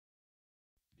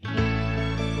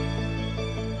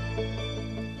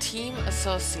Team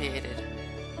Associated,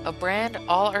 a brand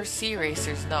all RC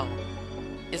racers know,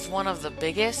 is one of the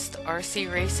biggest RC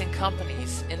racing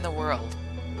companies in the world.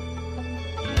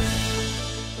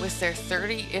 With their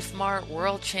 30 IFMAR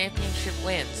World Championship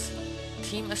wins,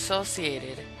 Team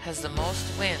Associated has the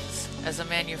most wins as a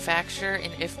manufacturer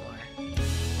in IFMAR.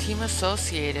 Team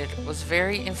Associated was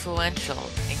very influential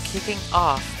in kicking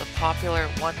off the popular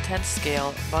 1/10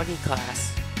 scale buggy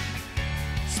class.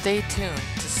 Stay tuned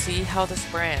to see how this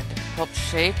brand helped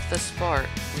shape the sport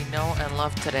we know and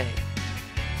love today.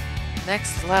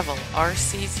 Next Level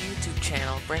RC's YouTube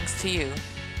channel brings to you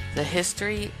the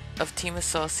history of Team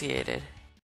Associated.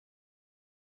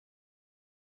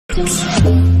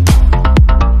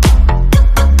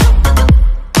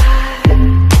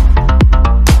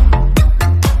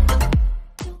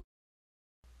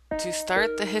 To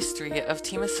start the history of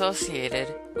Team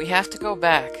Associated, we have to go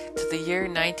back to the year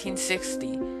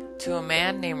 1960 to a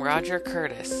man named Roger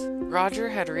Curtis. Roger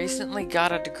had recently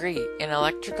got a degree in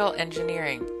electrical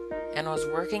engineering and was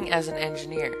working as an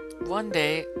engineer. One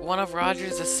day, one of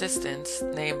Roger's assistants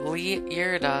named Lee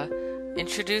Yerda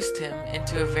introduced him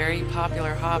into a very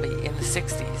popular hobby in the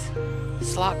 60s,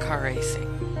 slot car racing.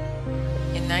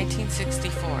 In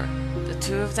 1964, the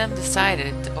two of them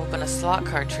decided to open a slot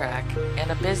car track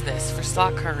and a business for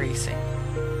slot car racing.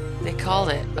 They called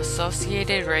it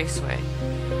Associated Raceway.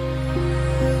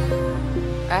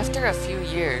 After a few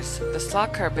years, the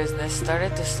slot car business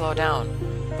started to slow down,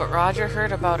 but Roger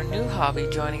heard about a new hobby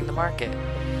joining the market,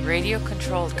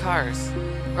 radio-controlled cars.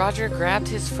 Roger grabbed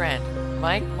his friend,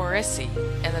 Mike Morrissey,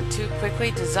 and the two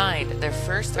quickly designed their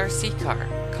first RC car,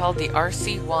 called the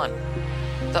RC-1.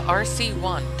 The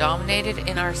RC-1 dominated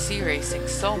in RC racing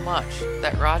so much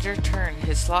that Roger turned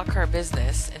his slot car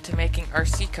business into making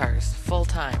RC cars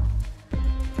full-time.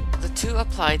 The two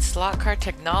applied slot car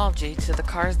technology to the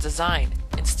car's design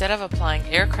instead of applying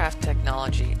aircraft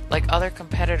technology like other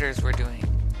competitors were doing.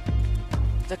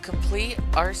 The complete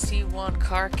RC-1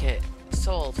 car kit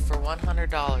sold for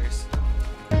 $100.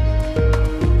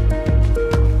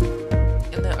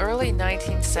 In the early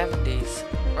 1970s,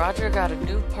 Roger got a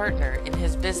new partner in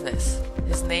his business.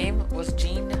 His name was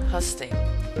Gene Husting.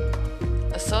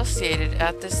 Associated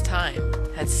at this time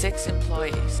had 6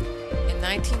 employees. In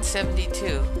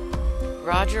 1972,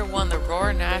 Roger won the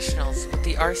Roar Nationals with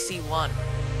the RC-1.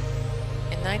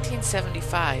 In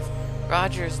 1975,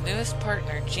 Roger's newest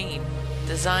partner, Gene,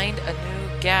 designed a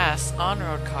new gas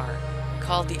on-road car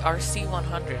called the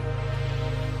RC-100.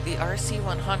 The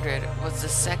RC-100 was the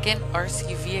second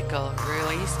RC vehicle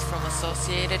released from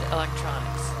Associated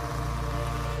Electronics.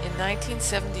 In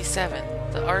 1977,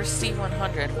 the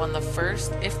RC-100 won the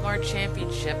first IFMAR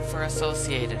championship for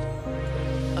Associated.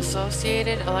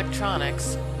 Associated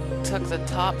Electronics took the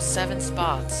top 7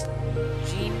 spots.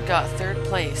 Gene got 3rd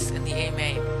place in the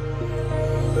A-Main.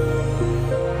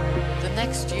 The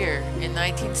next year, in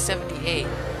 1978,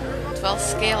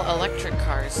 12-scale electric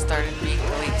cars started being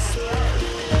released.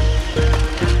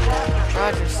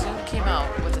 Roger soon came out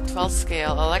with a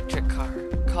 12-scale electric car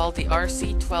called the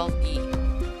RC-12E.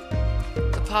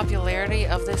 The popularity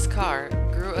of this car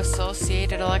grew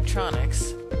Associated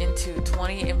Electronics into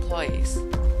 20 employees.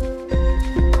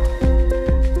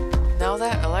 Now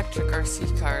that electric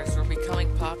RC cars were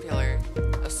becoming popular,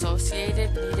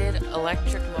 Associated needed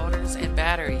electric motors and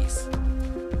batteries.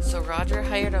 So Roger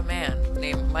hired a man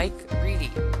named Mike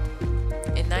Reedy.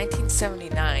 In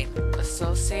 1979,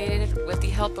 Associated, with the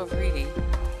help of Reedy,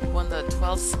 won the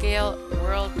 12-scale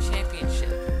World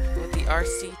Championship with the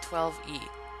RC-12E.